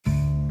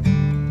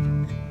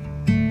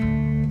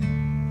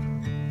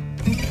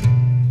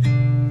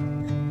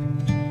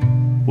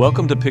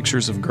Welcome to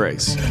Pictures of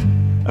Grace,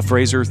 a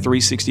Fraser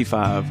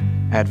 365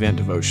 Advent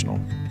devotional.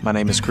 My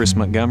name is Chris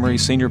Montgomery,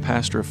 Senior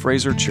Pastor of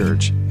Fraser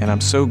Church, and I'm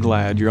so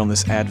glad you're on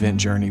this Advent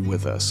journey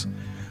with us.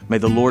 May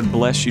the Lord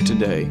bless you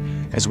today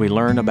as we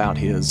learn about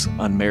His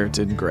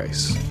unmerited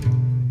grace.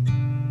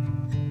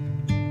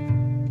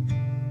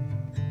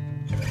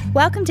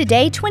 Welcome to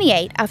Day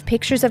 28 of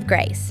Pictures of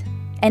Grace,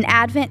 an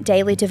Advent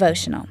daily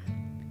devotional.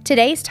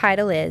 Today's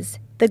title is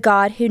The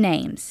God Who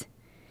Names.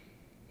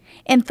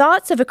 In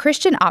Thoughts of a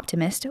Christian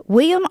Optimist,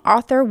 William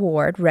Arthur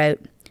Ward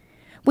wrote,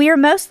 "We are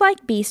most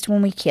like beasts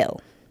when we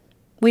kill.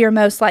 We are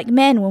most like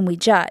men when we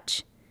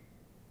judge.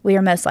 We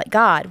are most like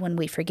God when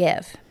we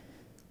forgive."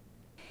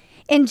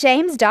 In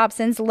James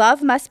Dobson's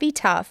Love Must Be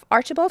Tough,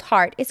 Archibald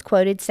Hart is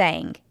quoted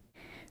saying,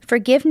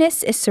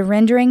 "Forgiveness is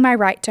surrendering my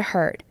right to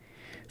hurt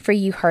for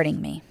you hurting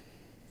me."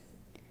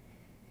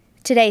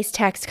 Today's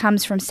text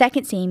comes from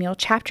 2 Samuel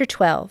chapter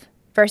 12,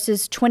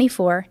 verses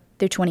 24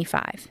 through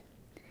 25.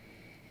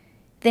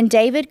 Then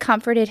David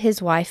comforted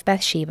his wife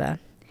Bathsheba,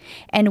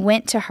 and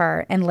went to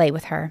her and lay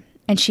with her.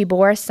 And she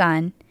bore a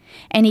son,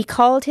 and he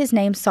called his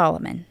name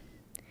Solomon.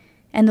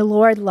 And the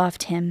Lord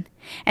loved him,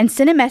 and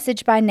sent a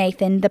message by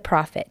Nathan the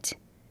prophet.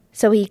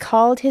 So he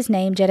called his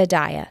name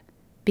Jedediah,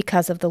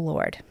 because of the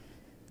Lord.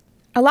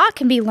 A lot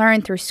can be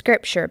learned through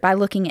Scripture by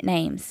looking at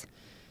names.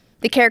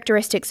 The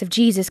characteristics of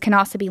Jesus can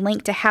also be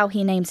linked to how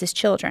he names his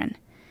children.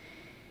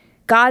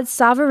 God's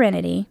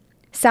sovereignty,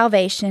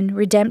 salvation,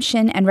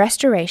 redemption, and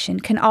restoration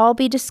can all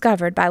be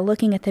discovered by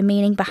looking at the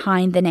meaning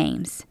behind the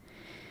names.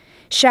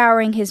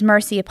 Showering his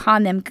mercy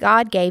upon them,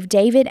 God gave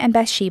David and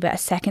Bathsheba a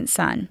second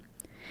son.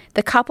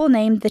 The couple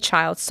named the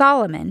child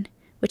Solomon,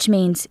 which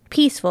means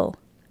peaceful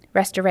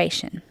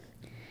restoration.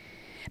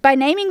 By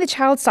naming the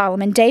child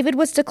Solomon, David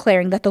was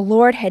declaring that the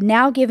Lord had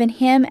now given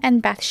him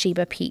and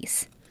Bathsheba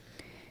peace.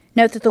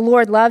 Note that the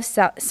Lord loved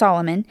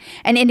Solomon,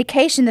 an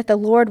indication that the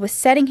Lord was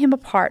setting him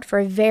apart for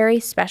a very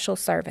special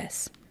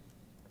service.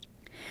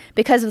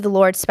 Because of the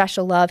Lord's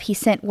special love, he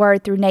sent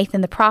word through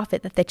Nathan the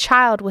prophet that the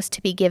child was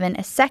to be given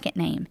a second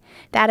name,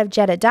 that of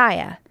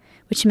Jedediah,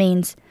 which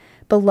means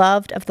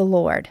beloved of the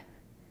Lord.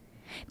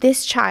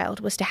 This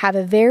child was to have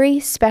a very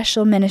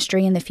special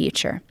ministry in the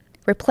future,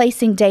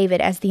 replacing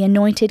David as the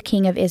anointed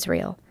king of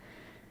Israel.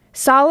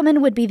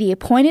 Solomon would be the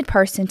appointed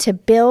person to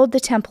build the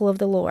temple of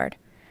the Lord.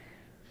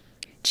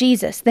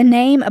 Jesus, the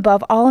name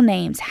above all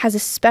names, has a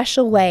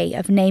special way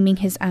of naming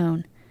his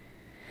own.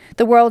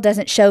 The world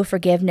doesn't show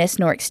forgiveness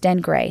nor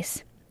extend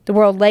grace. The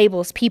world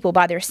labels people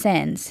by their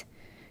sins.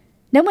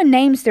 No one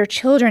names their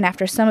children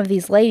after some of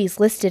these ladies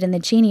listed in the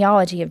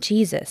genealogy of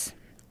Jesus.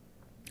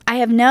 I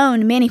have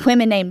known many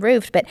women named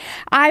Ruth, but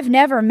I've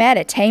never met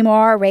a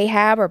Tamar,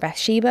 Rahab, or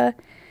Bathsheba.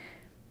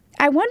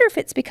 I wonder if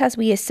it's because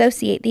we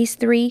associate these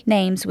three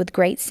names with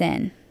great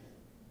sin,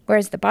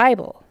 whereas the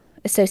Bible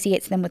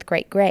associates them with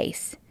great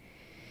grace.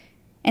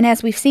 And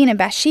as we've seen in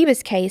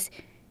Bathsheba's case,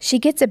 she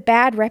gets a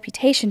bad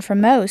reputation from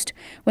most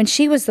when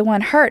she was the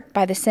one hurt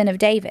by the sin of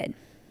David.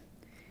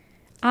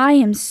 I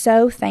am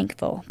so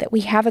thankful that we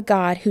have a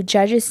God who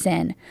judges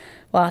sin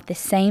while at the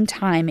same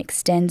time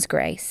extends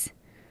grace.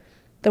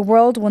 The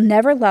world will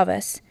never love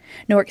us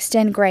nor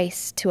extend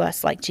grace to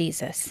us like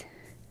Jesus.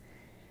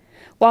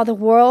 While the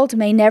world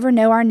may never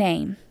know our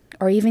name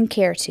or even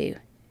care to,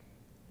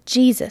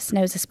 Jesus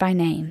knows us by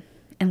name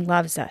and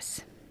loves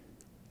us.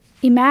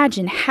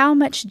 Imagine how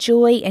much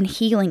joy and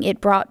healing it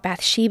brought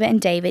Bathsheba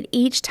and David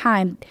each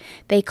time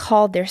they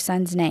called their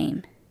son's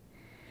name.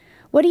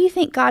 What do you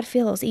think God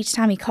feels each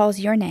time he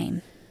calls your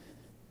name?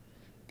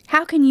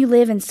 How can you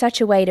live in such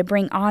a way to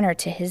bring honor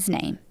to his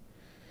name?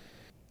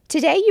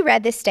 Today you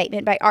read this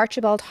statement by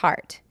Archibald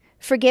Hart.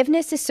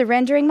 "Forgiveness is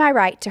surrendering my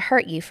right to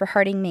hurt you for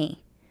hurting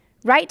me."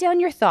 Write down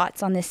your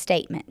thoughts on this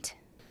statement.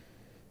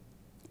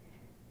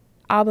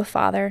 Abba,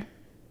 Father,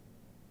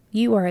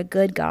 you are a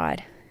good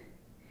God.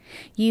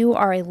 You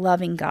are a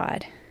loving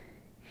God.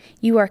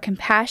 You are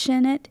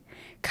compassionate,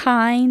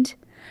 kind,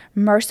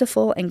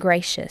 merciful, and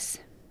gracious.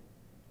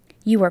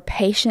 You are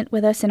patient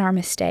with us in our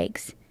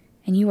mistakes,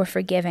 and you are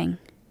forgiving.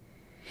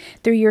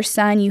 Through your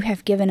Son, you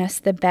have given us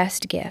the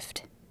best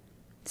gift,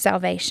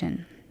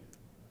 salvation.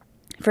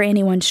 For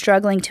anyone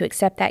struggling to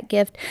accept that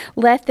gift,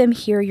 let them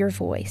hear your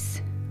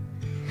voice.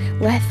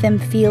 Let them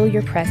feel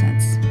your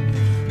presence.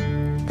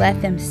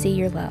 Let them see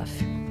your love.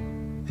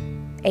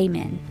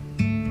 Amen.